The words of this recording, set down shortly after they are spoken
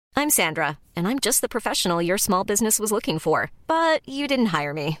I'm Sandra, and I'm just the professional your small business was looking for. But you didn't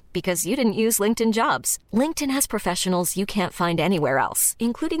hire me because you didn't use LinkedIn Jobs. LinkedIn has professionals you can't find anywhere else,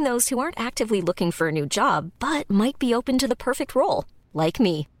 including those who aren't actively looking for a new job, but might be open to the perfect role, like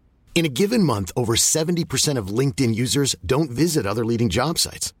me. In a given month, over 70% of LinkedIn users don't visit other leading job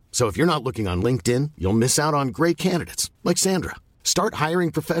sites. So if you're not looking on LinkedIn, you'll miss out on great candidates like Sandra. Start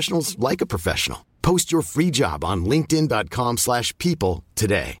hiring professionals like a professional. Post your free job on linkedin.com/people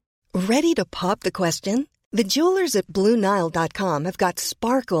today. Ready to pop the question? The jewelers at BlueNile.com have got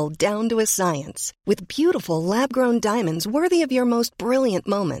sparkle down to a science with beautiful lab-grown diamonds worthy of your most brilliant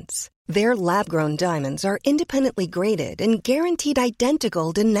moments. Their lab-grown diamonds are independently graded and guaranteed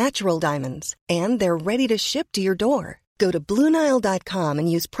identical to natural diamonds, and they're ready to ship to your door. Go to BlueNile.com and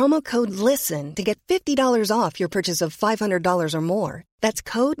use promo code LISTEN to get $50 off your purchase of $500 or more. That's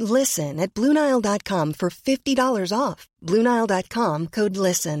code LISTEN at BlueNile.com for $50 off. BlueNile.com, code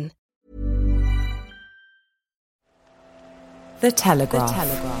LISTEN. The Telegraph.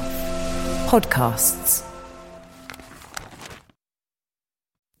 Podcasts.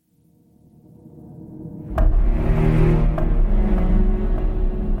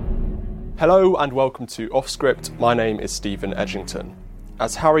 Hello and welcome to Off Script. My name is Stephen Edgington.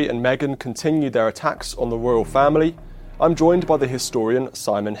 As Harry and Meghan continue their attacks on the royal family, I'm joined by the historian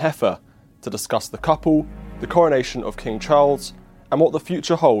Simon Heffer to discuss the couple, the coronation of King Charles, and what the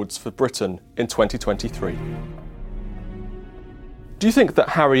future holds for Britain in 2023. Do you think that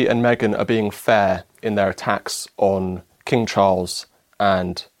Harry and Meghan are being fair in their attacks on King Charles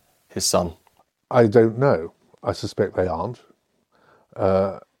and his son? I don't know. I suspect they aren't.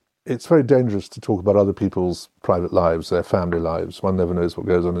 It's very dangerous to talk about other people's private lives, their family lives. One never knows what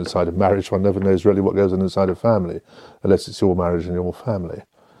goes on inside of marriage. One never knows really what goes on inside of family, unless it's your marriage and your family.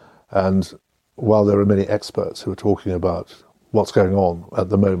 And while there are many experts who are talking about what's going on at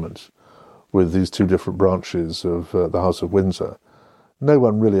the moment with these two different branches of the House of Windsor, no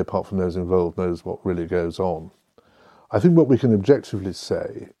one really, apart from those involved, knows what really goes on. I think what we can objectively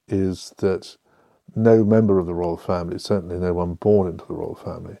say is that no member of the royal family, certainly no one born into the royal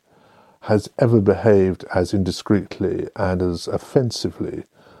family, has ever behaved as indiscreetly and as offensively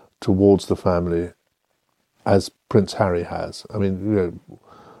towards the family as Prince Harry has. I mean,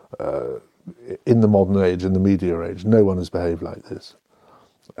 in the modern age, in the media age, no one has behaved like this.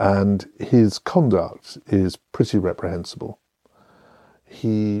 And his conduct is pretty reprehensible.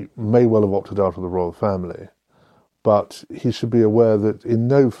 He may well have opted out of the royal family, but he should be aware that in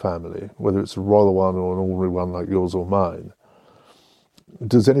no family, whether it's a royal one or an ordinary one like yours or mine,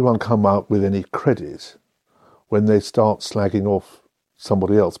 does anyone come out with any credit when they start slagging off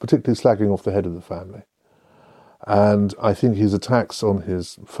somebody else, particularly slagging off the head of the family. And I think his attacks on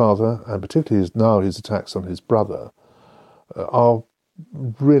his father, and particularly his attacks on his brother, are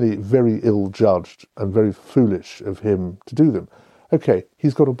really very ill-judged and very foolish of him to do them. Okay,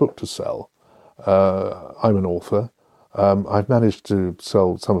 he's got a book to sell. I'm an author. I've managed to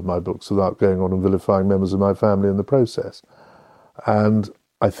sell some of my books without going on and vilifying members of my family in the process. And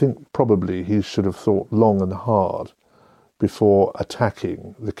I think probably he should have thought long and hard before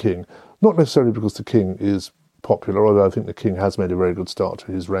attacking the king. Not necessarily because the king is popular, although I think the king has made a very good start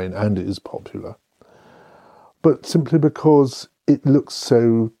to his reign and is popular, but simply because it looks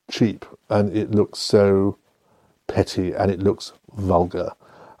so cheap and it looks so petty and it looks vulgar.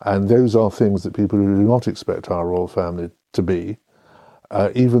 And those are things that people who do not expect our royal family to be,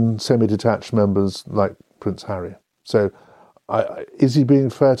 even semi-detached members like Prince Harry. So is he being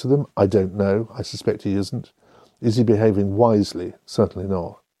fair to them? I don't know. I suspect he isn't. Is he behaving wisely? Certainly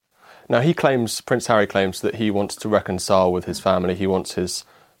not. Now, Prince Harry claims that he wants to reconcile with his family. He wants his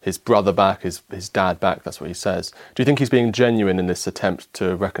brother back, his dad back. That's what he says. Do you think he's being genuine in this attempt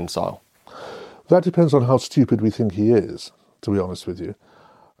to reconcile? That depends on how stupid we think he is, to be honest with you.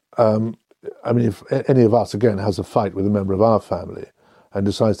 I mean, if any of us, again, has a fight with a member of our family and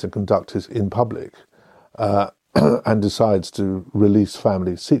decides to conduct it in public and decides to release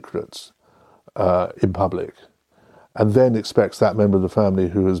family secrets in public, and then expects that member of the family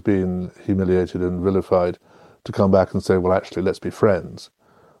who has been humiliated and vilified to come back and say, well, actually, let's be friends,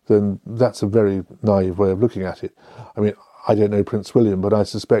 then that's a very naive way of looking at it. I mean, I don't know Prince William, but I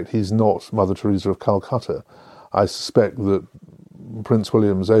suspect he's not Mother Teresa of Calcutta. I suspect that Prince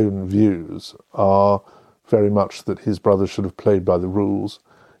William's own views are very much that his brother should have played by the rules.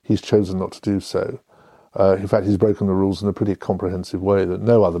 He's chosen not to do so. In fact, he's broken the rules in a pretty comprehensive way that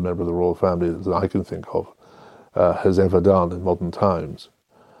no other member of the royal family that I can think of has ever done in modern times.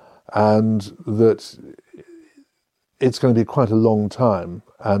 And that it's going to be quite a long time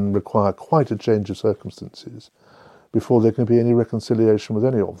and require quite a change of circumstances before there can be any reconciliation with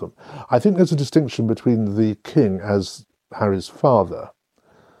any of them. I think there's a distinction between the king as Harry's father,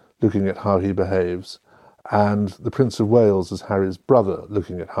 looking at how he behaves, and the Prince of Wales as Harry's brother,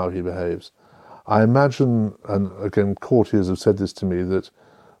 looking at how he behaves. I imagine, and again courtiers have said this to me, that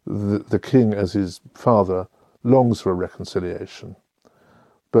the king as his father longs for a reconciliation.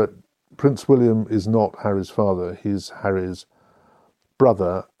 But Prince William is not Harry's father, he's Harry's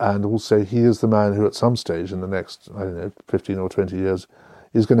brother, and also he is the man who at some stage in the next, 15 or 20 years,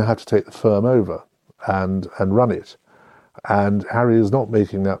 is going to have to take the firm over and run it. And Harry is not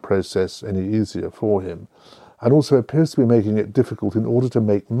making that process any easier for him, and also appears to be making it difficult in order to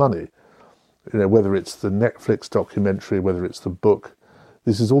make money. Whether it's the Netflix documentary, whether it's the book,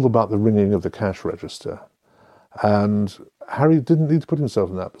 this is all about the ringing of the cash register. And Harry didn't need to put himself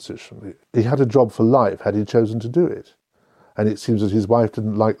in that position. He had a job for life had he chosen to do it. And it seems that his wife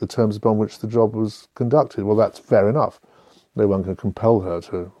didn't like the terms upon which the job was conducted. Well, that's fair enough. No one can compel her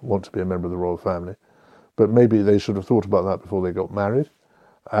to want to be a member of the royal family. But maybe they should have thought about that before they got married.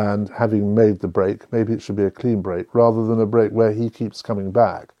 And having made the break, maybe it should be a clean break, rather than a break where he keeps coming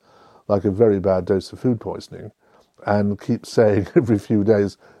back, like a very bad dose of food poisoning, and keeps saying every few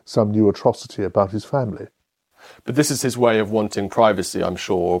days some new atrocity about his family. But this is his way of wanting privacy, I'm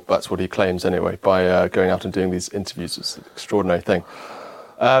sure. That's what he claims anyway, by going out and doing these interviews. It's an extraordinary thing.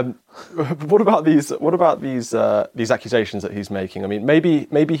 What about these accusations that he's making? I mean,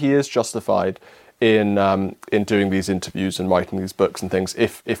 maybe he is justified in doing these interviews and writing these books and things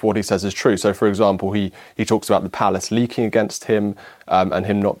if what he says is true. So, for example, he talks about the palace leaking against him and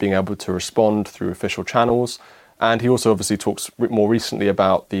him not being able to respond through official channels. And he also obviously talks more recently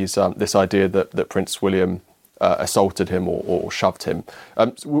about this idea that Prince William assaulted him or shoved him.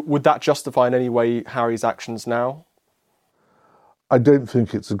 Would that justify in any way Harry's actions now? I don't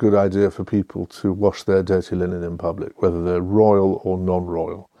think it's a good idea for people to wash their dirty linen in public, whether they're royal or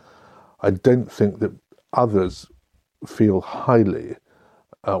non-royal. I don't think that others feel highly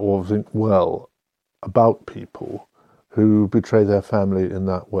or think well about people who betray their family in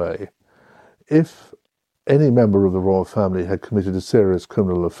that way. If any member of the royal family had committed a serious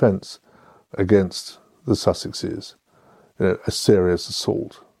criminal offence against the Sussexes, a serious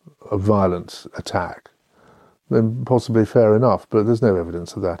assault, a violent attack, then possibly fair enough, but there's no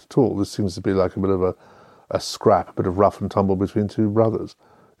evidence of that at all. This seems to be like a bit of a scrap, a bit of rough and tumble between two brothers,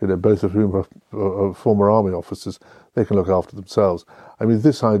 both of whom are former army officers. They can look after themselves. I mean,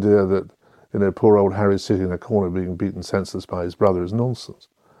 this idea that, poor old Harry's sitting in a corner being beaten senseless by his brother is nonsense.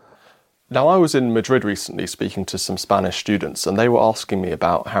 Now, I was in Madrid recently speaking to some Spanish students, and they were asking me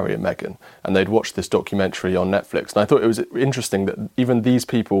about Harry and Meghan, and they'd watched this documentary on Netflix. And I thought it was interesting that even these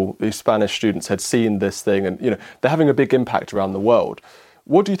people, these Spanish students, had seen this thing, and they're having a big impact around the world.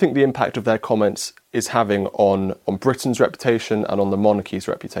 What do you think the impact of their comments is having on Britain's reputation and on the monarchy's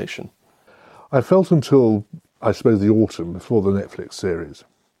reputation? I felt until, I suppose, the autumn before the Netflix series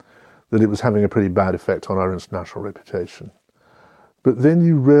that it was having a pretty bad effect on our international reputation. But then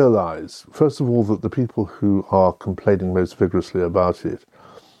you realise, first of all, that the people who are complaining most vigorously about it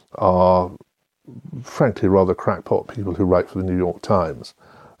are, frankly, rather crackpot people who write for the New York Times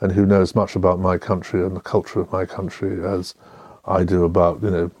and who know as much about my country and the culture of my country as I do about,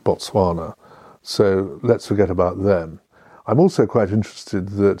 Botswana. So let's forget about them. I'm also quite interested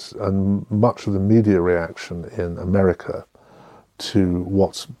that much of the media reaction in America to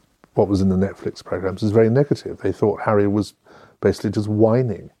what was in the Netflix programs is very negative. They thought Harry was basically just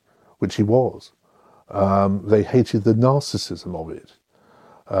whining, which he was. They hated the narcissism of it.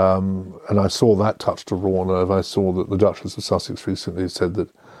 And I saw that touched a raw nerve. I saw that the Duchess of Sussex recently said that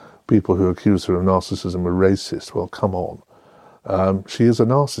people who accused her of narcissism were racist. Well, come on. She is a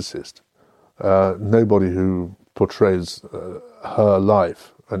narcissist. Nobody who portrays her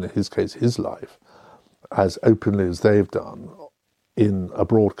life, and in his case his life, as openly as they've done in a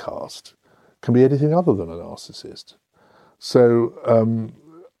broadcast can be anything other than a narcissist. So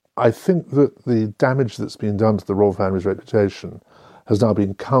I think that the damage that's been done to the royal family's reputation has now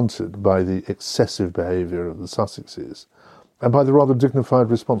been countered by the excessive behaviour of the Sussexes and by the rather dignified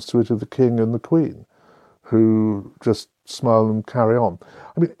response to it of the King and the Queen, who just smile and carry on.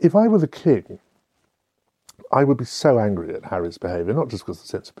 I mean, if I were the King, I would be so angry at Harry's behaviour, not just because of the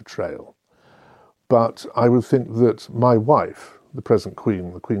sense of betrayal, but I would think that my wife, the present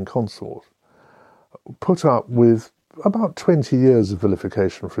Queen, the Queen Consort, put up with about 20 years of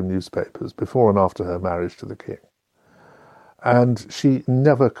vilification from newspapers before and after her marriage to the King. And she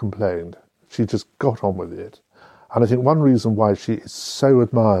never complained. She just got on with it. And I think one reason why she is so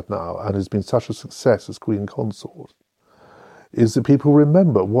admired now and has been such a success as Queen Consort is that people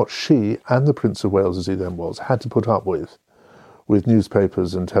remember what she and the Prince of Wales, as he then was, had to put up with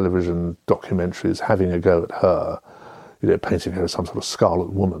newspapers and television documentaries having a go at her, painting her as some sort of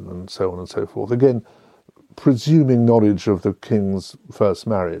scarlet woman and so on and so forth. Again, presuming knowledge of the king's first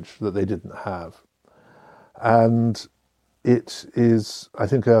marriage that they didn't have. And it is, I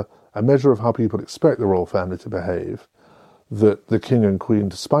think, a measure of how people expect the royal family to behave, that the king and queen,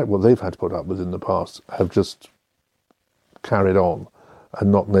 despite what they've had to put up with in the past, have just carried on and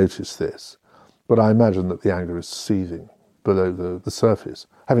not noticed this. But I imagine that the anger is seething below the surface.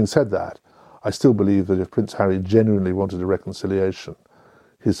 Having said that, I still believe that if Prince Harry genuinely wanted a reconciliation,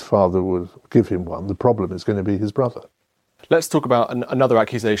 his father would give him one. The problem is going to be his brother. Let's talk about another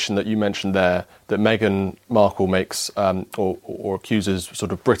accusation that you mentioned there, that Meghan Markle makes or accuses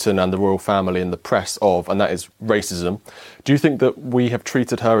sort of Britain and the royal family and the press of, and that is racism. Do you think that we have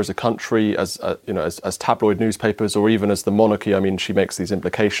treated her as a country, as tabloid newspapers, or even as the monarchy? I mean, she makes these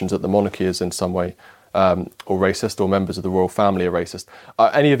implications that the monarchy is in some way or racist, or members of the royal family are racist.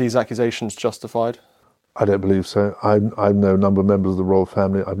 Are any of these accusations justified? I don't believe so. I know a number of members of the royal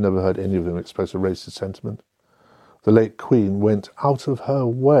family. I've never heard any of them express a racist sentiment. The late Queen went out of her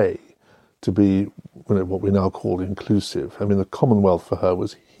way to be what we now call inclusive. I mean, the Commonwealth for her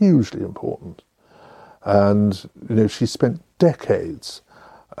was hugely important. And, she spent decades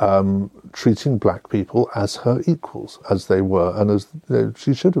treating black people as her equals, as they were, and as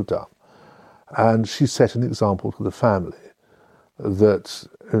she should have done. And she set an example to the family that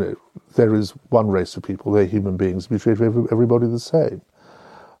there is one race of people, they're human beings, we treat everybody the same.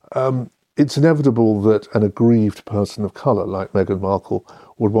 It's inevitable that an aggrieved person of colour like Meghan Markle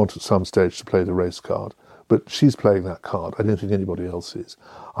would want at some stage to play the race card, but she's playing that card. I don't think anybody else is.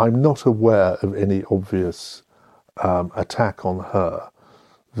 I'm not aware of any obvious attack on her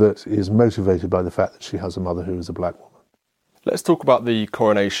that is motivated by the fact that she has a mother who is a black woman. Let's talk about the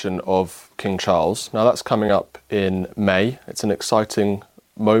coronation of King Charles. Now, that's coming up in May. It's an exciting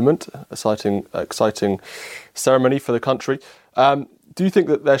moment, exciting ceremony for the country. Do you think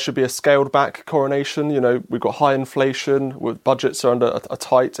that there should be a scaled-back coronation? We've got high inflation, budgets are under a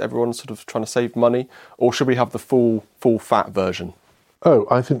tight, everyone's sort of trying to save money, or should we have the full fat version? Oh,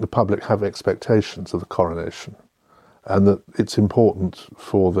 I think the public have expectations of the coronation, and that it's important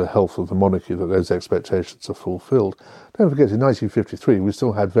for the health of the monarchy that those expectations are fulfilled. Don't forget, in 1953, we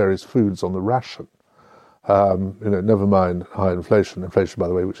still had various foods on the ration. Never mind high inflation, by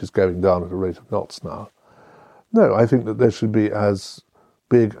the way, which is going down at a rate of knots now. No, I think that there should be as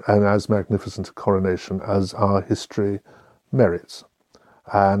big and as magnificent a coronation as our history merits.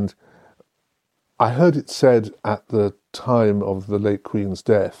 And I heard it said at the time of the late Queen's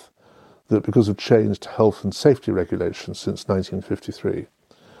death that because of changed health and safety regulations since 1953,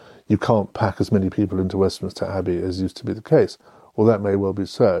 you can't pack as many people into Westminster Abbey as used to be the case. Well, that may well be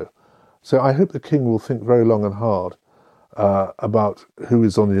so. So I hope the King will think very long and hard about who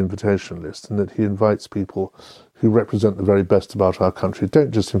is on the invitation list, and that he invites people who represent the very best about our country.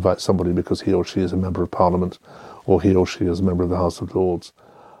 Don't just invite somebody because he or she is a member of Parliament or he or she is a member of the House of Lords.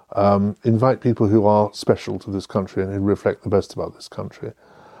 Invite people who are special to this country and who reflect the best about this country.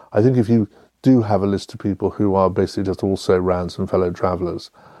 I think if you do have a list of people who are basically just also rands and fellow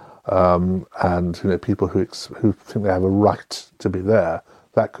travellers, and people who think they have a right to be there,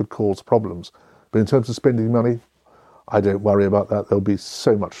 that could cause problems. But in terms of spending money, I don't worry about that. There'll be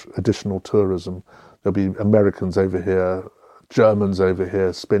so much additional tourism. There'll be Americans over here, Germans over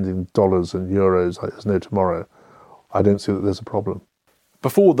here, spending dollars and euros like there's no tomorrow. I don't see that there's a problem.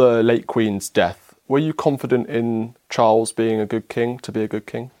 Before the late Queen's death, were you confident in Charles being a good king, to be a good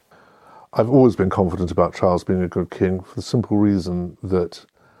king? I've always been confident about Charles being a good king for the simple reason that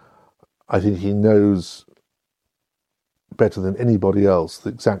I think he knows better than anybody else the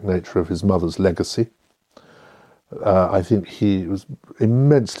exact nature of his mother's legacy. I think he was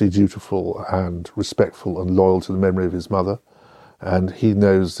immensely dutiful and respectful and loyal to the memory of his mother, and he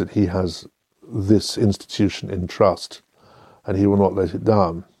knows that he has this institution in trust and he will not let it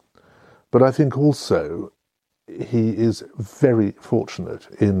down. But I think also he is very fortunate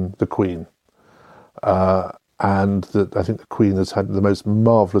in the Queen, and that I think the Queen has had the most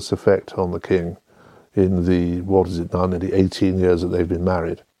marvellous effect on the King in the, nearly 18 years that they've been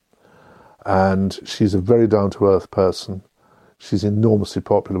married. And she's a very down-to-earth person. She's enormously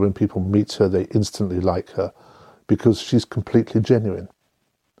popular. When people meet her, they instantly like her because she's completely genuine.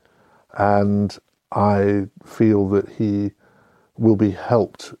 And I feel that he will be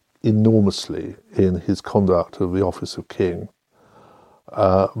helped enormously in his conduct of the office of king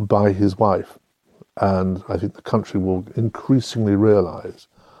by his wife. And I think the country will increasingly realise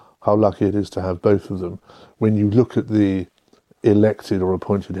how lucky it is to have both of them. When you look at the elected or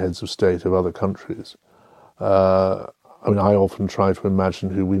appointed heads of state of other countries. I mean, I often try to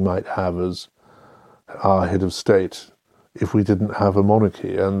imagine who we might have as our head of state if we didn't have a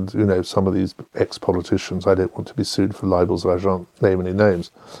monarchy. And, you know, some of these ex-politicians, I don't want to be sued for libels, so I shan't name any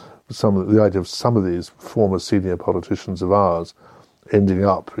names, but the idea of some of these former senior politicians of ours ending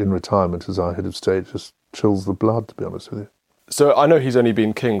up in retirement as our head of state just chills the blood, to be honest with you. So I know he's only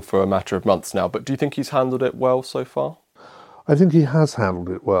been king for a matter of months now, but do you think he's handled it well so far? I think he has handled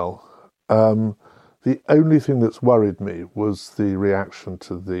it well. The only thing that's worried me was the reaction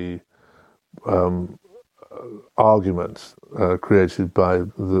to the argument created by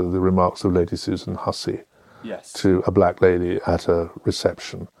the remarks of Lady Susan Hussey to a black lady at a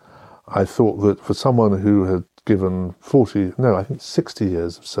reception. I thought that for someone who had given 60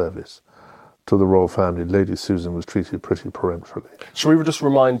 years of service to the royal family, Lady Susan was treated pretty peremptorily. Shall we just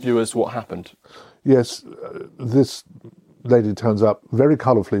remind viewers what happened? Yes, this lady turns up very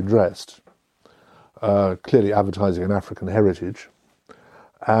colourfully dressed, clearly advertising an African heritage,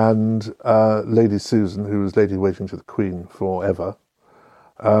 and Lady Susan, who was lady waiting to the Queen forever,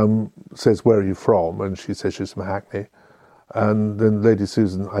 says, "Where are you from?" And she says she's from Hackney. And then Lady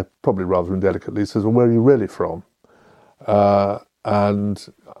Susan, probably rather indelicately, says, "Well, where are you really from?" And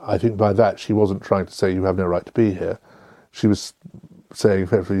I think by that she wasn't trying to say you have no right to be here. She was saying,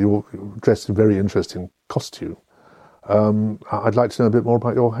 effectively, you're dressed in a very interesting costume. I'd like to know a bit more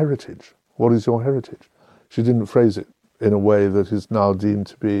about your heritage. What is your heritage? She didn't phrase it in a way that is now deemed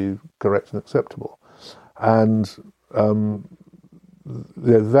to be correct and acceptable. And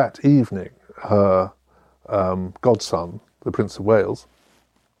that evening, her godson, the Prince of Wales,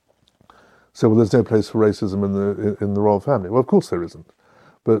 said, "Well, there's no place for racism in the royal family." Well, of course there isn't.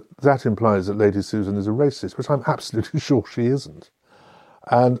 But that implies that Lady Susan is a racist, which I'm absolutely sure she isn't.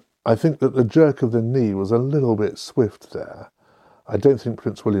 And I think that the jerk of the knee was a little bit swift there. I don't think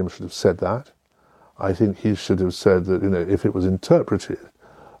Prince William should have said that. I think he should have said that, you know, if it was interpreted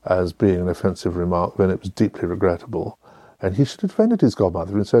as being an offensive remark, then it was deeply regrettable. And he should have defended his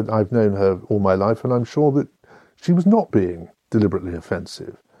godmother and said, "I've known her all my life, and I'm sure that she was not being deliberately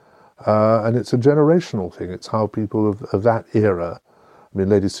offensive." And it's a generational thing. It's how people of that era, I mean,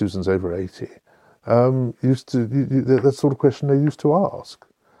 Lady Susan's over 80, used to, that sort of question they used to ask.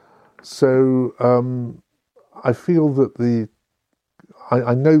 So I feel that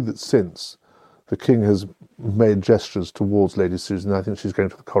I know that since the King has made gestures towards Lady Susan, I think she's going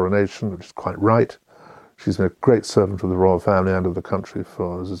to the coronation, which is quite right. She's been a great servant of the royal family and of the country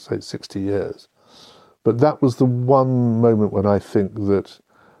for, as I say, 60 years. But that was the one moment when I think that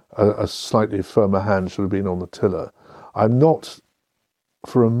a slightly firmer hand should have been on the tiller. I'm not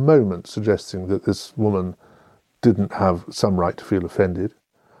for a moment suggesting that this woman didn't have some right to feel offended,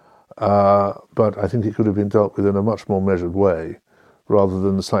 but I think it could have been dealt with in a much more measured way, rather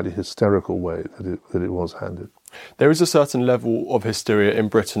than the slightly hysterical way that it was handled. There is a certain level of hysteria in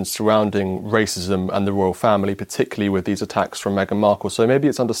Britain surrounding racism and the royal family, particularly with these attacks from Meghan Markle. So maybe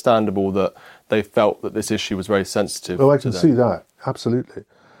it's understandable that they felt that this issue was very sensitive. Oh, I can see that, absolutely.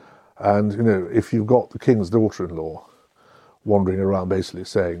 And, you know, if you've got the King's daughter-in-law wandering around basically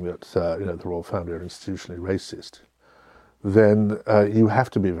saying that, the royal family are institutionally racist, then you have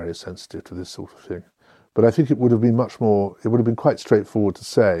to be very sensitive to this sort of thing. But I think it would have been quite straightforward to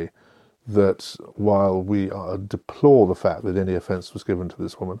say that while we deplore the fact that any offence was given to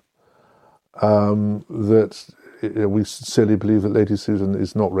this woman, we sincerely believe that Lady Susan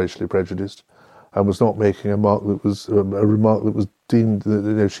is not racially prejudiced and was not making a remark that was deemed,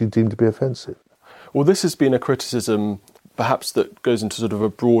 she deemed to be offensive. Well, this has been a criticism, perhaps that goes into sort of a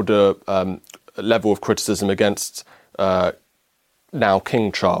broader level of criticism against now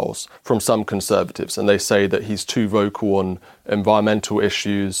King Charles from some Conservatives, and they say that he's too vocal on environmental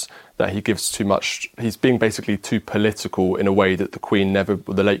issues, that he gives too much, he's being basically too political in a way that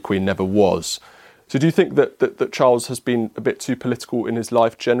the late Queen never was. So do you think that Charles has been a bit too political in his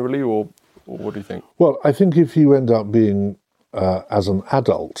life generally, or what do you think? Well, I think if you end up being, as an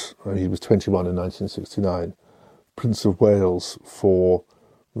adult, he was 21 in 1969, Prince of Wales for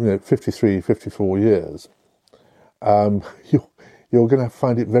 53, 54 years, you're going to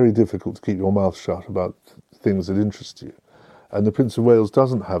find it very difficult to keep your mouth shut about things that interest you. And the Prince of Wales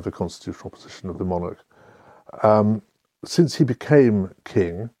doesn't have the constitutional position of the monarch. Since he became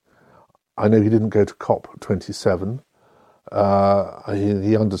king, I know he didn't go to COP27.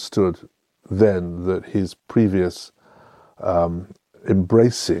 He understood then that his previous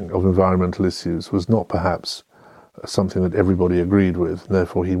embracing of environmental issues was not perhaps something that everybody agreed with, and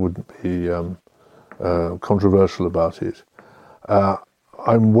therefore he wouldn't be controversial about it.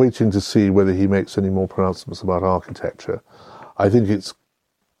 I'm waiting to see whether he makes any more pronouncements about architecture. I think it's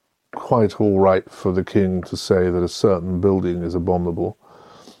quite all right for the king to say that a certain building is abominable.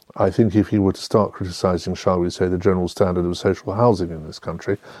 I think if he were to start criticising, shall we say, the general standard of social housing in this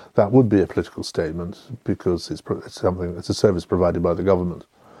country, that would be a political statement, because it's a service provided by the government.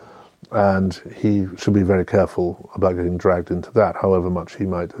 And he should be very careful about getting dragged into that, however much he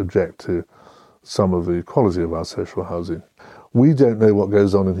might object to some of the quality of our social housing. We don't know what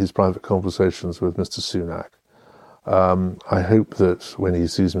goes on in his private conversations with Mr. Sunak. I hope that when he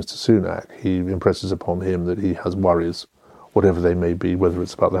sees Mr. Sunak, he impresses upon him that he has worries, whatever they may be, whether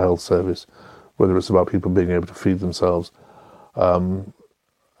it's about the health service, whether it's about people being able to feed themselves, and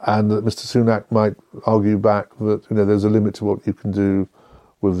that Mr. Sunak might argue back that there's a limit to what you can do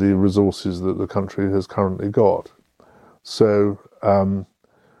with the resources that the country has currently got. So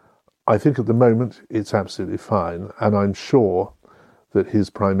I think at the moment it's absolutely fine, and I'm sure that his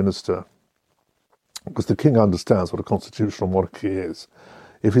Prime Minister, because the King understands what a constitutional monarchy is,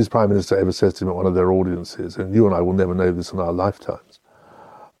 if his Prime Minister ever says to him at one of their audiences, and you and I will never know this in our lifetimes,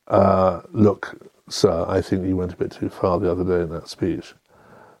 look, sir, I think you went a bit too far the other day in that speech,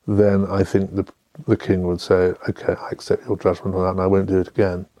 then I think the King would say, okay, I accept your judgment on that and I won't do it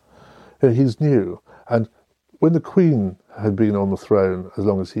again. He's new. And when the Queen had been on the throne as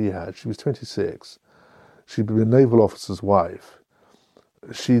long as he had, she was 26. She'd been a naval officer's wife.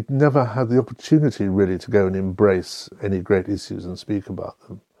 She'd never had the opportunity really to go and embrace any great issues and speak about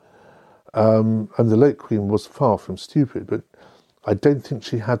them. And the late Queen was far from stupid, but I don't think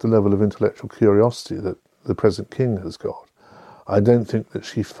she had the level of intellectual curiosity that the present King has got. I don't think that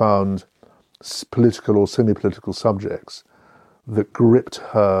she found political or semi-political subjects that gripped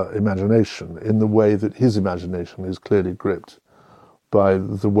her imagination in the way that his imagination is clearly gripped by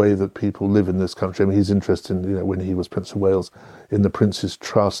the way that people live in this country. I mean, he's interested in, when he was Prince of Wales, in the Prince's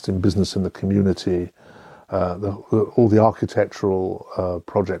Trust, in business in the community, all the architectural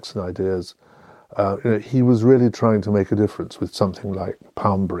projects and ideas. He was really trying to make a difference with something like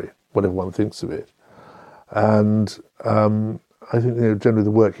Poundbury, whatever one thinks of it. And I think generally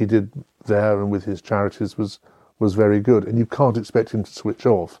the work he did there and with his charities was very good, and you can't expect him to switch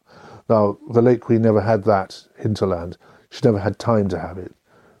off. Now, the late Queen never had that hinterland. She never had time to have it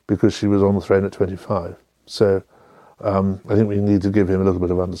because she was on the throne at 25. So I think we need to give him a little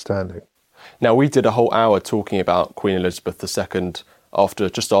bit of understanding. Now, we did a whole hour talking about Queen Elizabeth II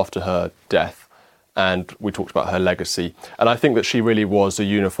just after her death, and we talked about her legacy. And I think that she really was a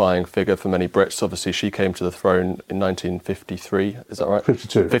unifying figure for many Brits. Obviously, she came to the throne in 1953, is that right?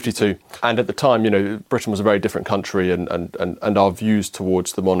 52. And at the time, Britain was a very different country, and our views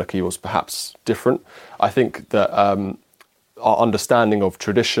towards the monarchy was perhaps different. I think that our understanding of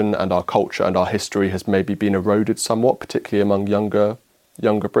tradition and our culture and our history has maybe been eroded somewhat, particularly among younger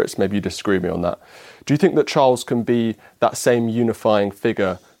Brits. Maybe you disagree with me on that. Do you think that Charles can be that same unifying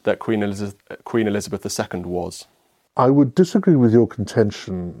figure that Queen Elizabeth II was? I would disagree with your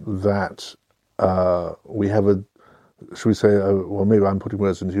contention that we have should we say, well, maybe I'm putting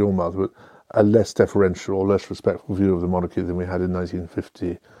words into your mouth, but a less deferential or less respectful view of the monarchy than we had in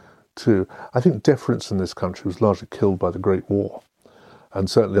 1952. I think deference in this country was largely killed by the Great War. And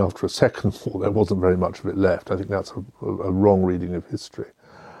certainly after a second war, there wasn't very much of it left. I think that's a wrong reading of history.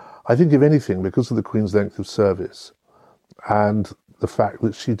 I think, if anything, because of the Queen's length of service and the fact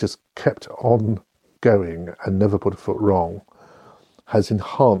that she just kept on going and never put a foot wrong, has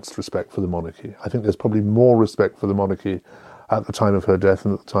enhanced respect for the monarchy. I think there's probably more respect for the monarchy at the time of her death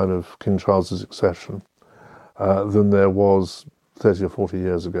and at the time of King Charles's accession than there was 30 or 40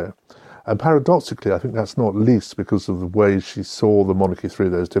 years ago. And paradoxically, I think that's not least because of the way she saw the monarchy through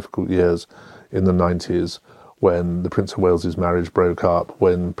those difficult years in the 90s, when the Prince of Wales's marriage broke up,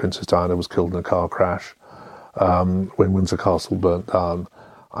 when Princess Diana was killed in a car crash, when Windsor Castle burnt down.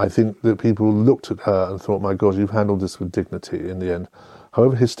 I think that people looked at her and thought, my God, you've handled this with dignity in the end.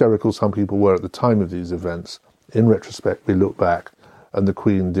 However hysterical some people were at the time of these events, in retrospect, we look back and the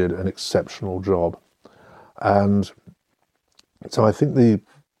Queen did an exceptional job. And so I think the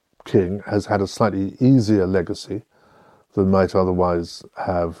King has had a slightly easier legacy than might otherwise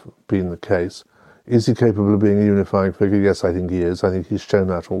have been the case. Is he capable of being a unifying figure? Yes, I think he is. I think he's shown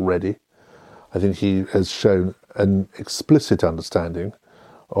that already. I think he has shown an explicit understanding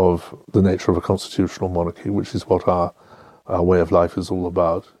of the nature of a constitutional monarchy, which is what our way of life is all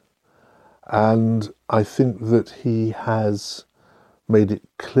about. And I think that he has made it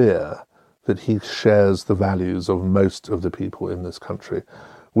clear that he shares the values of most of the people in this country.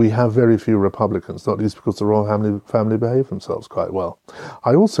 We have very few Republicans, not least because the royal family behave themselves quite well.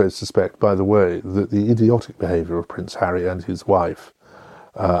 I also suspect, by the way, that the idiotic behaviour of Prince Harry and his wife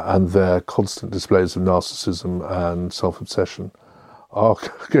and their constant displays of narcissism and self-obsession are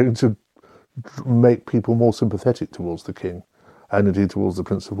going to make people more sympathetic towards the king and indeed towards the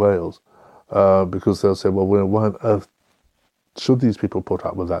Prince of Wales, because they'll say, well, why on earth should these people put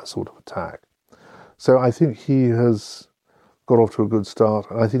up with that sort of attack? So I think he has got off to a good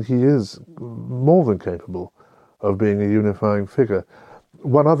start, and I think he is more than capable of being a unifying figure.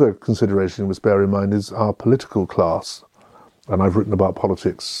 One other consideration we must bear in mind is our political class, and I've written about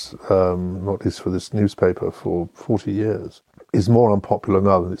politics, not least for this newspaper, for 40 years, is more unpopular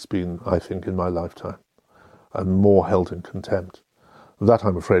now than it's been, I think, in my lifetime, and more held in contempt. That,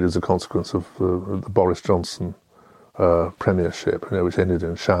 I'm afraid, is a consequence of the Boris Johnson premiership, which ended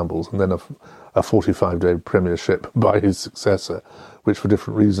in shambles, and then a 45-day premiership by his successor, which for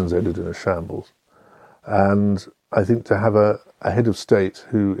different reasons ended in a shambles. And I think to have a head of state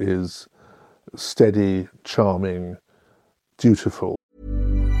who is steady, charming, dutiful.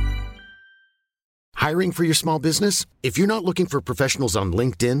 Hiring for your small business? If you're not looking for professionals on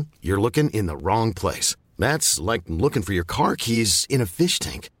LinkedIn, you're looking in the wrong place. That's like looking for your car keys in a fish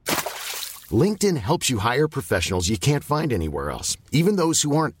tank. LinkedIn helps you hire professionals you can't find anywhere else, even those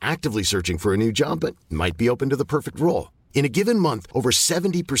who aren't actively searching for a new job but might be open to the perfect role. In a given month, over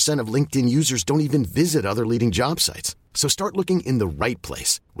 70% of LinkedIn users don't even visit other leading job sites. So start looking in the right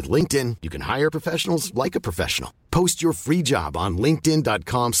place. With LinkedIn, you can hire professionals like a professional. Post your free job on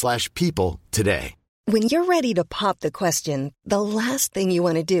linkedin.com/people today. When you're ready to pop the question, the last thing you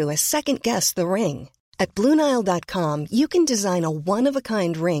want to do is second-guess the ring. At BlueNile.com, you can design a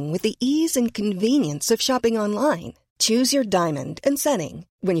one-of-a-kind ring with the ease and convenience of shopping online. Choose your diamond and setting.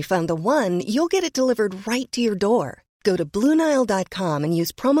 When you find the one, you'll get it delivered right to your door. Go to BlueNile.com and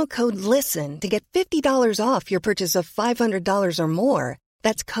use promo code LISTEN to get $50 off your purchase of $500 or more.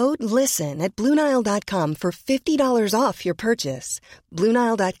 That's code LISTEN at BlueNile.com for $50 off your purchase.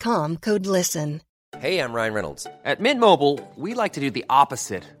 BlueNile.com, code LISTEN. Hey, I'm Ryan Reynolds. At Mint Mobile, we like to do the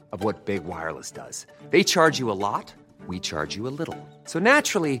opposite of what Big Wireless does. They charge you a lot, we charge you a little. So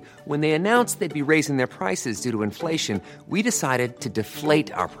naturally, when they announced they'd be raising their prices due to inflation, we decided to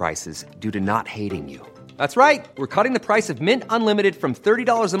deflate our prices due to not hating you. That's right. We're cutting the price of Mint Unlimited from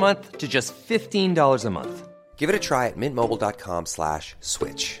 $30 a month to just $15 a month. Give it a try at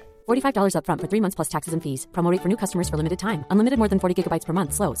mintmobile.com/switch. $45 up front for 3 months plus taxes and fees. Promo rate for new customers for limited time. Unlimited more than 40 gigabytes per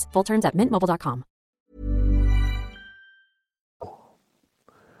month. Slows full terms at mintmobile.com.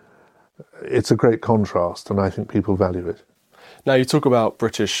 It's a great contrast, and I think people value it. Now, you talk about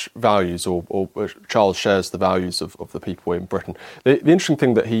British values, or Charles shares the values of the people in Britain. The interesting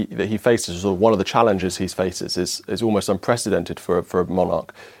thing that he faces, or one of the challenges he faces, is almost unprecedented for a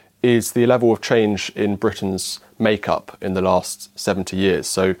monarch, is the level of change in Britain's makeup in the last 70 years.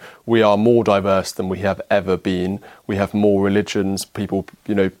 So we are more diverse than we have ever been. We have more religions, people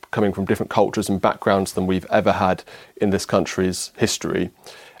coming from different cultures and backgrounds than we've ever had in this country's history.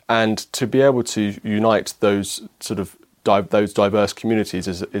 And to be able to unite those those diverse communities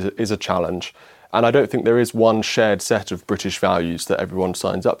is a challenge. And I don't think there is one shared set of British values that everyone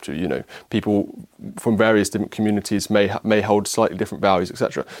signs up to. People from various different communities may hold slightly different values,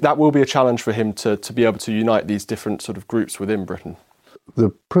 etc. That will be a challenge for him to be able to unite these different sort of groups within Britain. The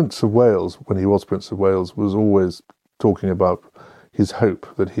Prince of Wales, when he was Prince of Wales, was always talking about his hope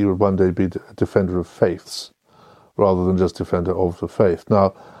that he would one day be a defender of faiths rather than just defender of the faith.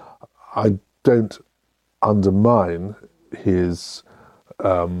 Now, I don't undermine his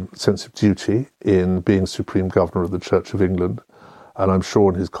sense of duty in being Supreme Governor of the Church of England, and I'm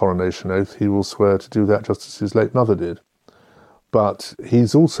sure in his coronation oath he will swear to do that just as his late mother did. But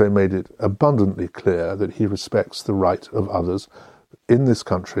he's also made it abundantly clear that he respects the right of others in this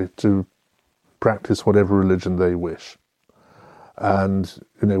country to practice whatever religion they wish. And,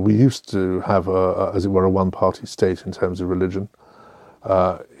 we used to have, as it were, a one-party state in terms of religion.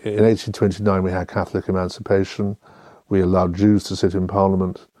 In 1829 we had Catholic emancipation. We allowed Jews to sit in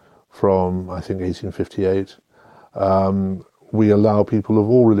Parliament from, I think, 1858. We allow people of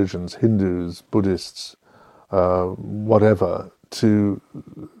all religions, Hindus, Buddhists, whatever, to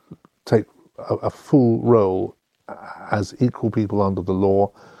take a full role as equal people under the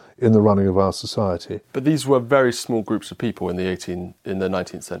law in the running of our society. But these were very small groups of people in the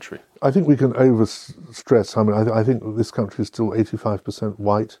 19th century. I think we can overstress. I think this country is still 85%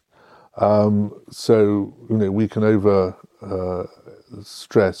 white. So we can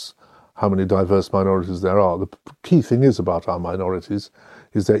stress how many diverse minorities there are. The key thing is about our minorities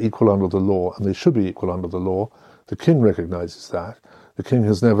is they're equal under the law, and they should be equal under the law. The King recognises that. The King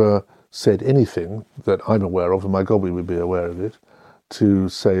has never said anything that I'm aware of, and my God, we would be aware of it, to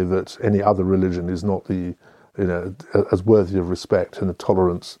say that any other religion is not the as worthy of respect and of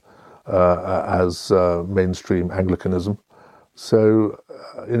tolerance as mainstream Anglicanism. So,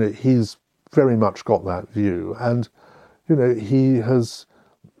 he's very much got that view. And, he has,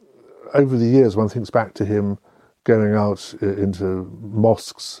 over the years, one thinks back to him going out into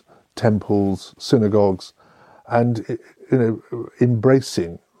mosques, temples, synagogues, and,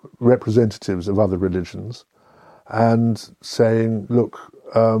 embracing representatives of other religions and saying, look,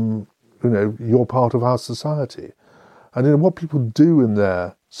 you're part of our society. And what people do in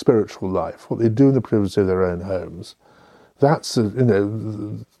their spiritual life, what they do in the privacy of their own homes, that's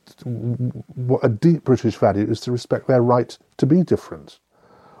a deep British value is to respect their right to be different.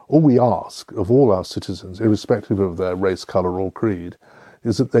 All we ask of all our citizens, irrespective of their race, colour or creed,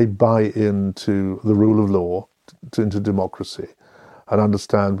 is that they buy into the rule of law, into democracy, and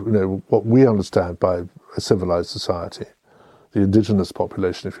understand, what we understand by a civilised society, the indigenous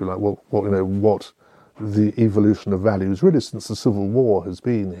population, if you like, what the evolution of values really since the Civil War has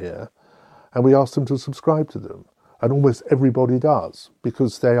been here, and we ask them to subscribe to them. And almost everybody does,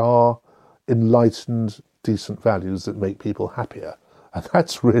 because they are enlightened, decent values that make people happier. And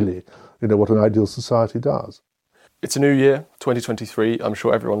that's really, what an ideal society does. It's a new year, 2023. I'm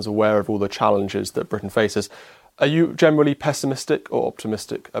sure everyone's aware of all the challenges that Britain faces. Are you generally pessimistic or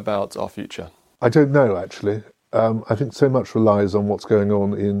optimistic about our future? I don't know, actually. I think so much relies on what's going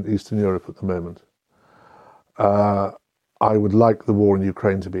on in Eastern Europe at the moment. I would like the war in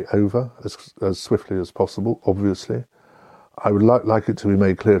Ukraine to be over as swiftly as possible, obviously. I would like it to be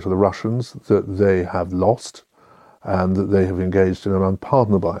made clear to the Russians that they have lost and that they have engaged in an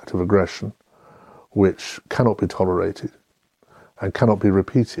unpardonable act of aggression which cannot be tolerated and cannot be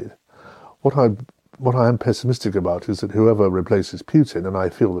repeated. What I am pessimistic about is that whoever replaces Putin, and I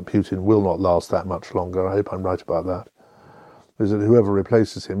feel that Putin will not last that much longer, I hope I'm right about that, is that whoever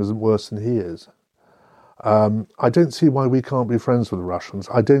replaces him isn't worse than he is. I don't see why we can't be friends with the Russians.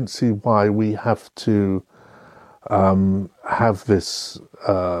 I don't see why we have to have this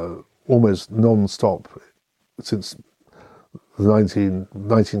almost non-stop, since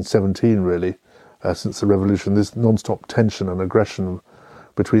 1917 really, since the revolution, this non-stop tension and aggression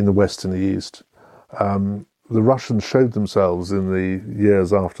between the West and the East. The Russians showed themselves in the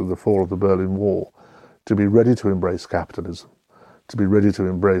years after the fall of the Berlin Wall to be ready to embrace capitalism, to be ready to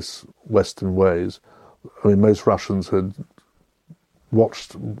embrace Western ways. I mean, most Russians had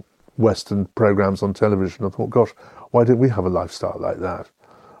watched Western programs on television and thought, gosh, why don't we have a lifestyle like that?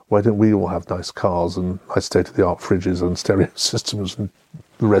 Why don't we all have nice cars and nice state-of-the-art fridges and stereo systems and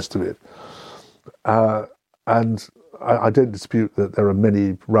the rest of it? And I don't dispute that there are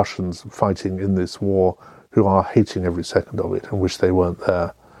many Russians fighting in this war who are hating every second of it and wish they weren't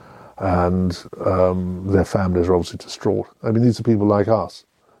there. And their families are obviously distraught. I mean, these are people like us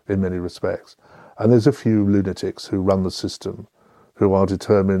in many respects. And there's a few lunatics who run the system who are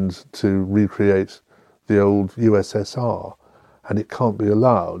determined to recreate the old USSR, and it can't be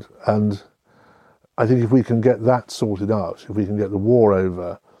allowed. And I think if we can get that sorted out, if we can get the war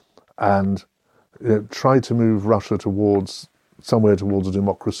over and try to move Russia somewhere towards a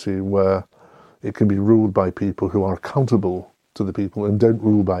democracy where it can be ruled by people who are accountable to the people and don't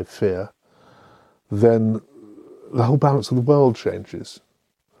rule by fear, then the whole balance of the world changes.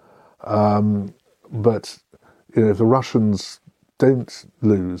 But if the Russians don't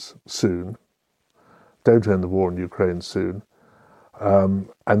lose soon, don't end the war in Ukraine soon,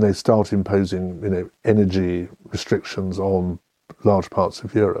 and they start imposing energy restrictions on large parts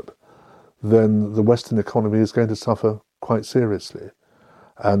of Europe, then the Western economy is going to suffer quite seriously.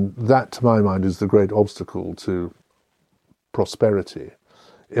 And that, to my mind, is the great obstacle to prosperity.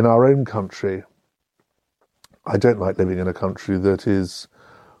 In our own country, I don't like living in a country that is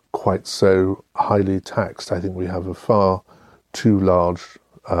quite so highly taxed. I think we have a far too large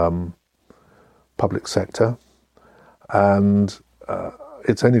public sector, and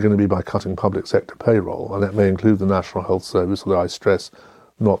it's only going to be by cutting public sector payroll, and that may include the National Health Service, although I stress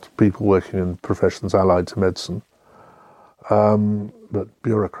not people working in professions allied to medicine, but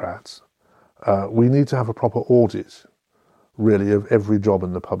bureaucrats. We need to have a proper audit, really, of every job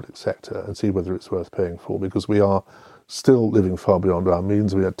in the public sector and see whether it's worth paying for, because we are still living far beyond our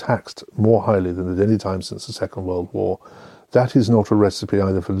means. We are taxed more highly than at any time since the Second World War. That is not a recipe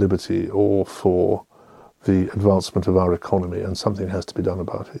either for liberty or for the advancement of our economy, and something has to be done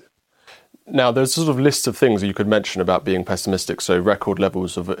about it. Now, there's a sort of list of things that you could mention about being pessimistic. So record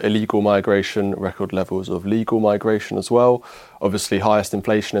levels of illegal migration, record levels of legal migration as well. Obviously, highest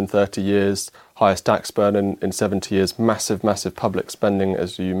inflation in 30 years, highest tax burden in 70 years, massive public spending,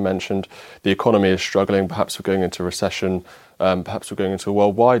 as you mentioned. The economy is struggling. Perhaps we're going into recession. Perhaps we're going into a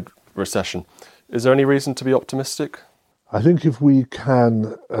worldwide recession. Is there any reason to be optimistic? I think if we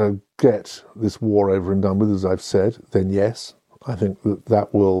can get this war over and done with, as I've said, then yes. I think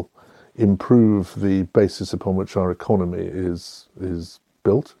that will improve the basis upon which our economy is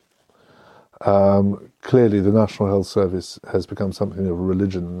built. Clearly, the National Health Service has become something of a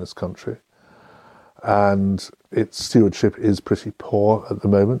religion in this country, and its stewardship is pretty poor at the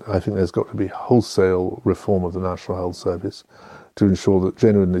moment. I think there's got to be wholesale reform of the National Health Service to ensure that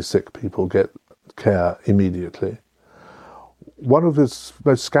genuinely sick people get care immediately. One of the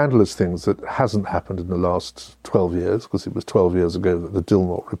most scandalous things that hasn't happened in the last 12 years, because it was 12 years ago that the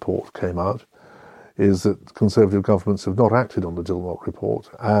Dilnot report came out, is that Conservative governments have not acted on the Dilnot report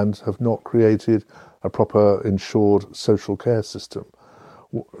and have not created a proper insured social care system.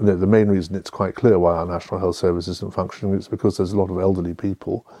 The main reason it's quite clear why our National Health Service isn't functioning is because there's a lot of elderly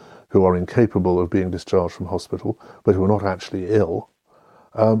people who are incapable of being discharged from hospital, but who are not actually ill,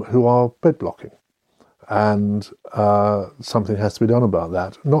 who are bed blocking. And something has to be done about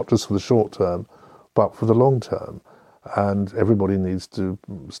that, not just for the short term, but for the long term. And everybody needs to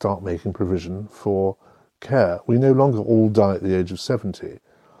start making provision for care. We no longer all die at the age of 70.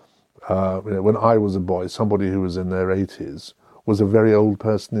 When I was a boy, somebody who was in their 80s was a very old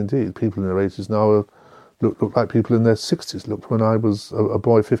person indeed. People in their 80s now look like people in their 60s looked when I was a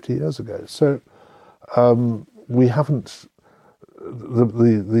boy 50 years ago. So we haven't...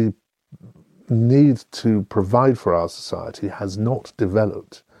 The need to provide for our society has not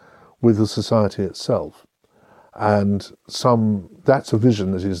developed with the society itself. And that's a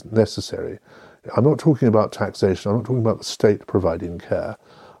vision that is necessary. I'm not talking about taxation, I'm not talking about the state providing care.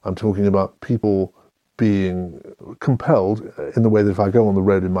 I'm talking about people being compelled, in the way that if I go on the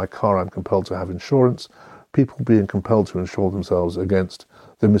road in my car, I'm compelled to have insurance, people being compelled to insure themselves against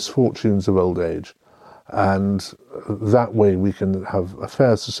the misfortunes of old age. And that way we can have a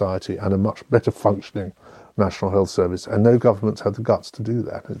fair society and a much better functioning National Health Service. And no governments had the guts to do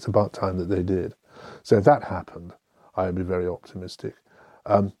that. It's about time that they did. So if that happened, I would be very optimistic.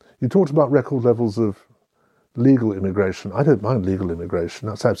 You talked about record levels of legal immigration. I don't mind legal immigration.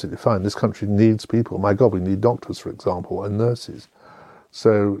 That's absolutely fine. This country needs people. My God, we need doctors, for example, and nurses.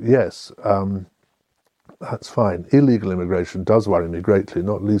 So yes, that's fine. Illegal immigration does worry me greatly,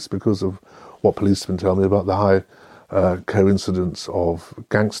 not least because of what policemen tell me about the high coincidence of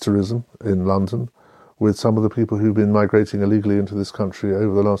gangsterism in London with some of the people who've been migrating illegally into this country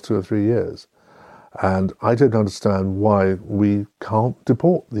over the last 2 or 3 years. And I don't understand why we can't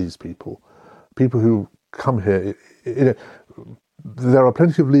deport these people. People who come here, there are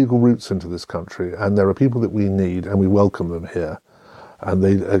plenty of legal routes into this country, and there are people that we need, and we welcome them here. And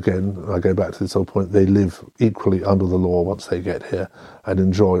they, again, I go back to this whole point, they live equally under the law once they get here and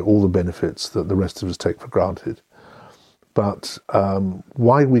enjoy all the benefits that the rest of us take for granted. But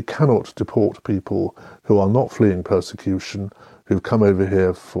why we cannot deport people who are not fleeing persecution, who've come over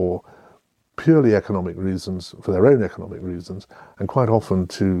here for purely economic reasons, for their own economic reasons, and quite often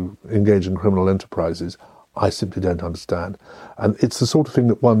to engage in criminal enterprises, I simply don't understand. And it's the sort of thing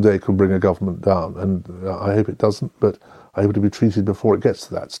that one day could bring a government down, and I hope it doesn't, but I hope to be treated before it gets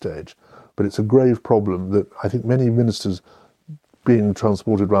to that stage. But it's a grave problem that I think many ministers being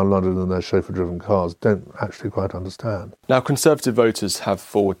transported around London in their chauffeur-driven cars don't actually quite understand. Now, Conservative voters have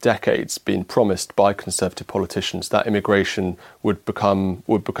for decades been promised by Conservative politicians that immigration would become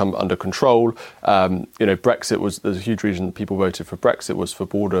under control. Brexit there's a huge reason people voted for Brexit was for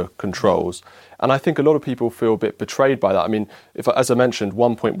border controls. And I think a lot of people feel a bit betrayed by that. I mean, as I mentioned,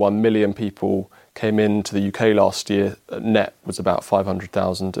 1.1 million people came into the UK last year. Net was about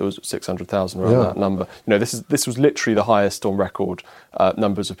 500,000. It was 600,000 around that number. This was literally the highest on record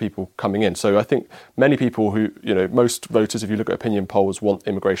numbers of people coming in. So I think many people who, most voters, if you look at opinion polls, want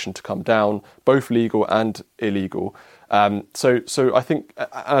immigration to come down, both legal and illegal. So I think,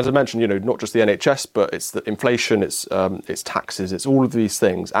 as I mentioned, not just the NHS, but it's the inflation, it's taxes, it's all of these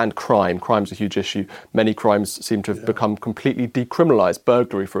things, and crime. Crime's a huge issue. Many crimes seem to have become completely decriminalised.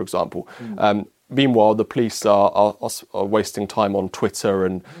 Burglary, for example. Meanwhile, the police are wasting time on Twitter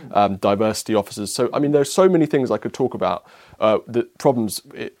and diversity officers. So, I mean, there's so many things I could talk about, the problems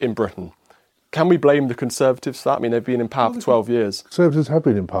in Britain. Can we blame the Conservatives for that? I mean, they've been in power for 12 years. Conservatives have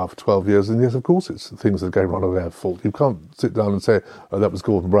been in power for 12 years, and yes, of course, it's things that go wrong are their fault. You can't sit down and say, oh, that was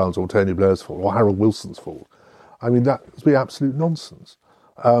Gordon Brown's or Tony Blair's fault or Harold Wilson's fault. I mean, that would be absolute nonsense.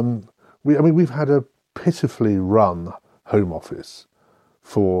 We've had a pitifully run Home Office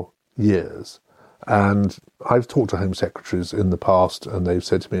for years, and I've talked to Home Secretaries in the past, and they've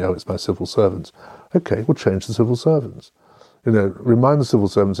said to me, oh, it's my civil servants. OK, we'll change the civil servants. Remind the civil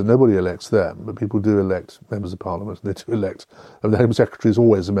servants that nobody elects them, but people do elect members of Parliament, and they do elect, and the Home Secretary is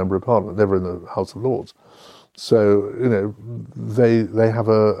always a member of Parliament, never in the House of Lords. So, they have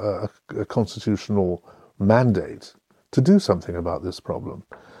a constitutional mandate to do something about this problem.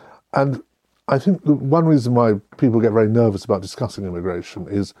 And I think one reason why people get very nervous about discussing immigration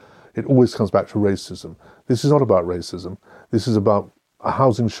is it always comes back to racism. This is not about racism. This is about a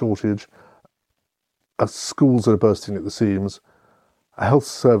housing shortage, schools that are bursting at the seams, a health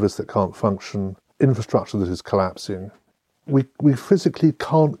service that can't function, infrastructure that is collapsing. We physically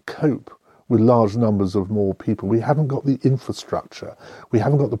can't cope with large numbers of more people. We haven't got the infrastructure. We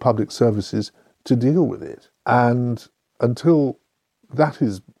haven't got the public services to deal with it. And until that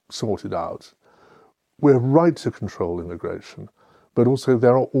is sorted out, we're right to control immigration, but also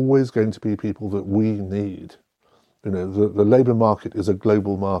there are always going to be people that we need. The labour market is a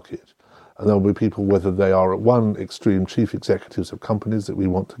global market, and there will be people, whether they are at one extreme chief executives of companies that we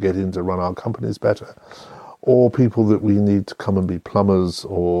want to get in to run our companies better, or people that we need to come and be plumbers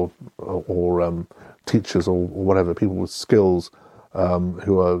or teachers or whatever, people with skills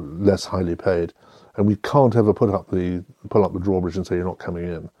who are less highly paid. And we can't ever pull up the drawbridge and say you're not coming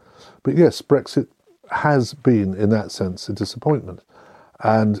in. But yes, Brexit has been, in that sense, a disappointment.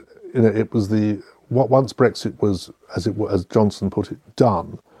 And it was once Brexit was, as Johnson put it,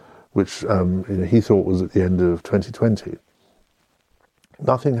 done, which he thought was at the end of 2020.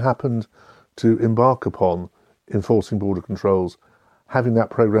 Nothing happened to embark upon enforcing border controls, having that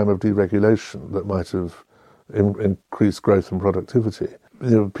programme of deregulation that might have increased growth and productivity.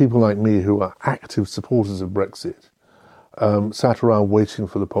 People like me who are active supporters of Brexit sat around waiting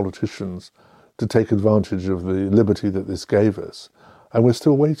for the politicians to take advantage of the liberty that this gave us, and we're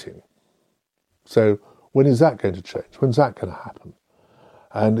still waiting. So when is that going to change? When's that going to happen?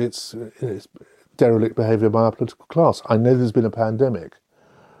 And it's derelict behaviour by our political class. I know there's been a pandemic,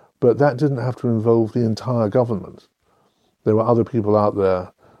 but that didn't have to involve the entire government. There were other people out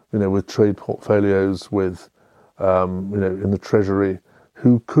there, with trade portfolios, with, in the Treasury,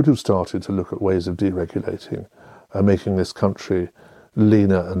 who could have started to look at ways of deregulating and making this country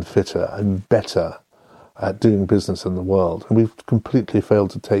leaner and fitter and better at doing business in the world. And we've completely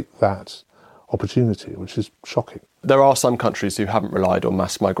failed to take that opportunity, which is shocking. There are some countries who haven't relied on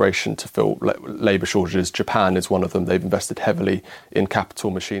mass migration to fill labour shortages. Japan is one of them. They've invested heavily in capital,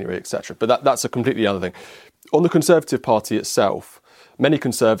 machinery, etc. But that's a completely other thing. On the Conservative Party itself, many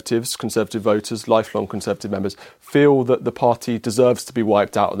Conservative voters, lifelong Conservative members, feel that the party deserves to be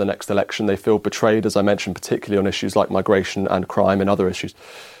wiped out in the next election. They feel betrayed, as I mentioned, particularly on issues like migration and crime and other issues.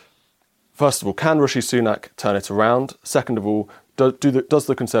 First of all, can Rishi Sunak turn it around? Second of all, does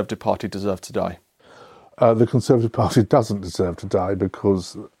the Conservative Party deserve to die? The Conservative Party doesn't deserve to die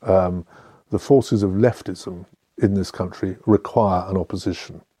because the forces of leftism in this country require an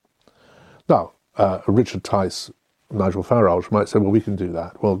opposition. Now, Richard Tice, Nigel Farage might say, well, we can do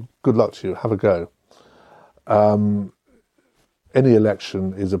that. Well, good luck to you. Have a go. Any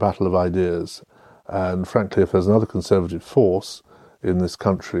election is a battle of ideas. And frankly, if there's another Conservative force in this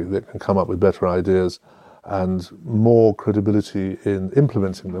country that can come up with better ideas and more credibility in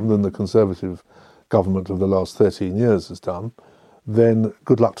implementing them than the Conservative government of the last 13 years has done, then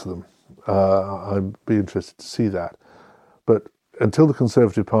good luck to them. I'd be interested to see that. But until the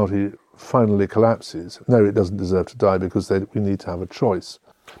Conservative Party finally collapses, no, it doesn't deserve to die because we need to have a choice.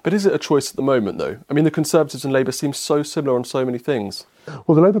 But is it a choice at the moment, though? I mean, the Conservatives and Labour seem so similar on so many things.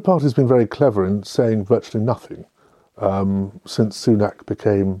 Well, the Labour Party has been very clever in saying virtually nothing since Sunak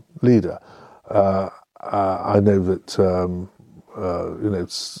became leader. I know that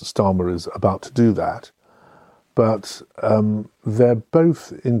Starmer is about to do that, but they're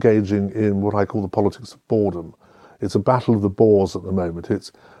both engaging in what I call the politics of boredom. It's a battle of the bores at the moment.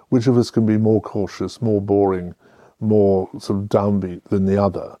 It's which of us can be more cautious, more boring, more sort of downbeat than the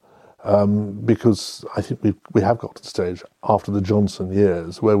other. Because I think we have got to the stage after the Johnson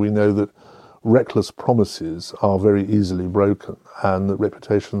years where we know that reckless promises are very easily broken and that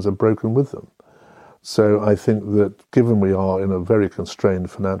reputations are broken with them. So I think that given we are in a very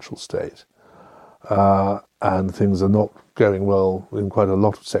constrained financial state and things are not going well in quite a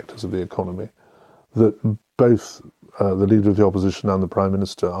lot of sectors of the economy, that both the Leader of the Opposition and the Prime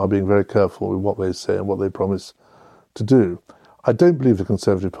Minister are being very careful with what they say and what they promise to do. I don't believe the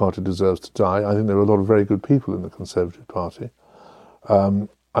Conservative Party deserves to die. I think there are a lot of very good people in the Conservative Party.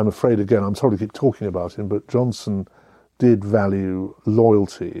 I'm afraid, again, I'm sorry to keep talking about him, but Johnson did value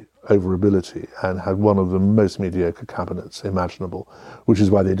loyalty over ability and had one of the most mediocre cabinets imaginable, which is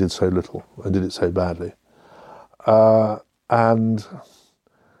why they did so little and did it so badly. And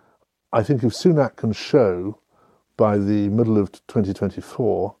I think if Sunak can show by the middle of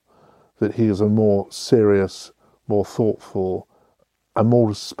 2024 that he is a more serious, more thoughtful and more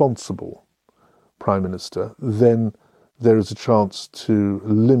responsible Prime Minister, then there is a chance to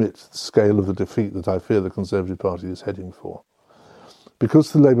limit the scale of the defeat that I fear the Conservative Party is heading for.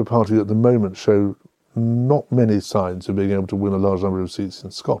 Because the Labour Party at the moment show not many signs of being able to win a large number of seats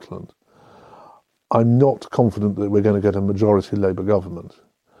in Scotland, I'm not confident that we're going to get a majority Labour government.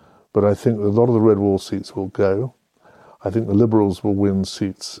 But I think that a lot of the Red Wall seats will go. I think the Liberals will win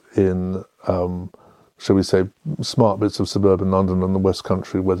seats in, shall we say, smart bits of suburban London and the West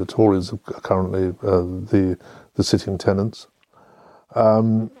Country, where the Tories are currently the sitting tenants.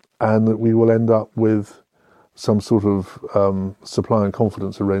 And that we will end up with some sort of supply and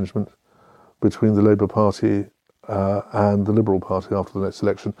confidence arrangement between the Labour Party and the Liberal Party after the next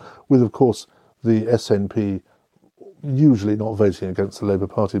election, with, of course, the SNP usually not voting against the Labour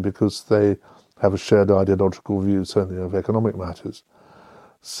Party because they have a shared ideological view, certainly of economic matters.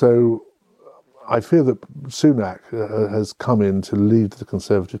 So I fear that Sunak has come in to lead the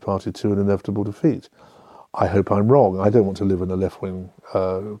Conservative Party to an inevitable defeat. I hope I'm wrong. I don't want to live in a left-wing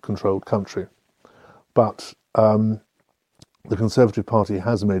controlled country. But the Conservative Party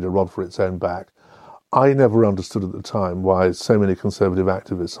has made a rod for its own back. I never understood at the time why so many Conservative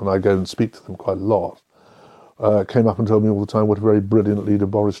activists, and I go and speak to them quite a lot, came up and told me all the time what a very brilliant leader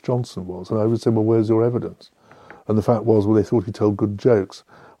Boris Johnson was. And I would say, well, where's your evidence? And the fact was, well, they thought he told good jokes.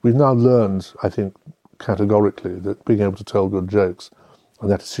 We've now learned, I think, categorically, that being able to tell good jokes,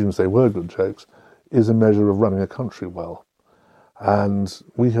 and that assumes they were good jokes, is a measure of running a country well. And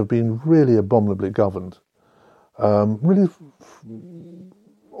we have been really abominably governed, really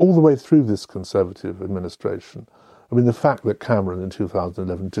all the way through this Conservative administration. I mean, the fact that Cameron in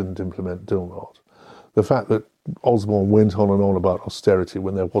 2011 didn't implement Dilnot, the fact that Osborne went on and on about austerity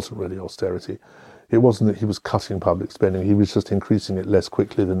when there wasn't really austerity. It wasn't that he was cutting public spending, he was just increasing it less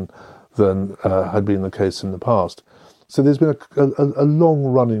quickly than had been the case in the past. So there's been a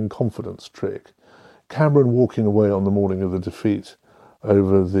long-running confidence trick. Cameron walking away on the morning of the defeat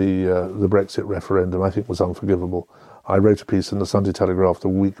over the Brexit referendum, I think, was unforgivable. I wrote a piece in the Sunday Telegraph the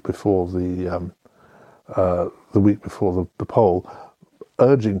week before the poll,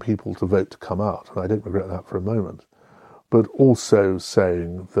 urging people to vote to come out, and I don't regret that for a moment, but also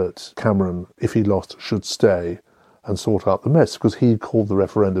saying that Cameron, if he lost, should stay and sort out the mess, because he called the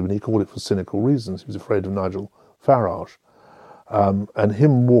referendum, and he called it for cynical reasons. He was afraid of Nigel Farage. And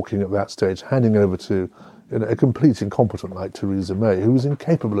him walking at that stage, handing over to a complete incompetent like Theresa May, who was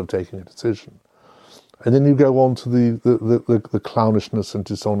incapable of taking a decision. And then you go on to the clownishness and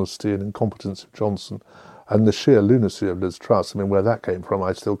dishonesty and incompetence of Johnson, and the sheer lunacy of Liz Truss. I mean, where that came from,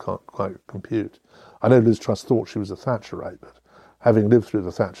 I still can't quite compute. I know Liz Truss thought she was a Thatcherite, but having lived through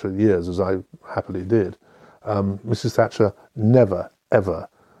the Thatcher years, as I happily did, Mrs. Thatcher never, ever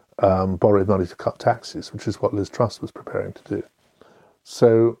borrowed money to cut taxes, which is what Liz Truss was preparing to do.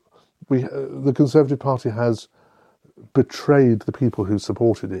 So the Conservative Party has betrayed the people who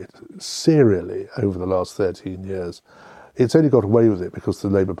supported it serially over the last 13 years. It's only got away with it because the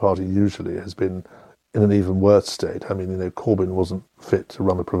Labour Party usually has been in an even worse state. I mean, Corbyn wasn't fit to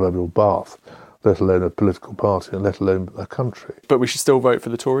run a proverbial bath, let alone a political party and let alone a country. But we should still vote for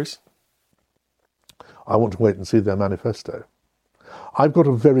the Tories? I want to wait and see their manifesto. I've got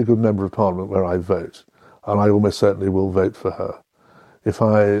a very good member of Parliament where I vote, and I almost certainly will vote for her. If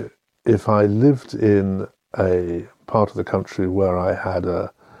I lived in a part of the country where I had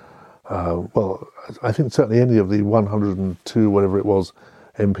I think certainly any of the 102, whatever it was,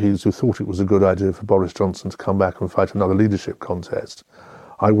 MPs who thought it was a good idea for Boris Johnson to come back and fight another leadership contest,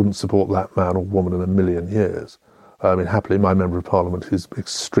 I wouldn't support that man or woman in a million years. I mean, happily, my Member of Parliament is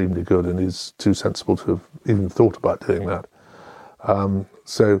extremely good and is too sensible to have even thought about doing that.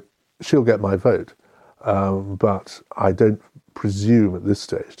 So she'll get my vote. But I don't presume at this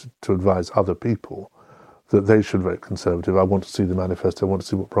stage to advise other people that they should vote Conservative. I want to see the manifesto. I want to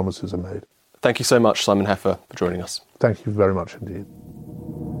see what promises are made. Thank you so much, Simon Heffer, for joining us. Thank you very much indeed.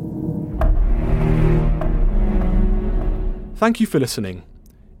 Thank you for listening.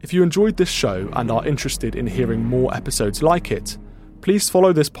 If you enjoyed this show and are interested in hearing more episodes like it, please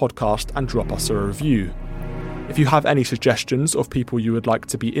follow this podcast and drop us a review. If you have any suggestions of people you would like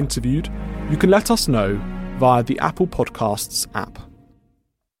to be interviewed, you can let us know via the Apple Podcasts app.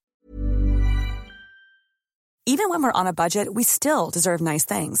 Even when we're on a budget, we still deserve nice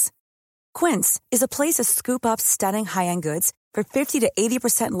things. Quince is a place to scoop up stunning high-end goods for 50 to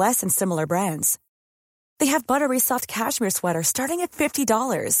 80% less than similar brands. They have buttery soft cashmere sweaters starting at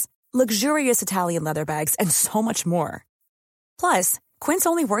 $50, luxurious Italian leather bags, and so much more. Plus, Quince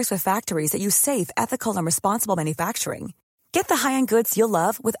only works with factories that use safe, ethical, and responsible manufacturing. Get the high-end goods you'll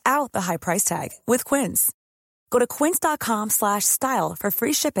love without the high price tag with Quince. Go to quince.com/style for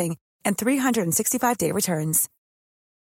free shipping and 365-day returns.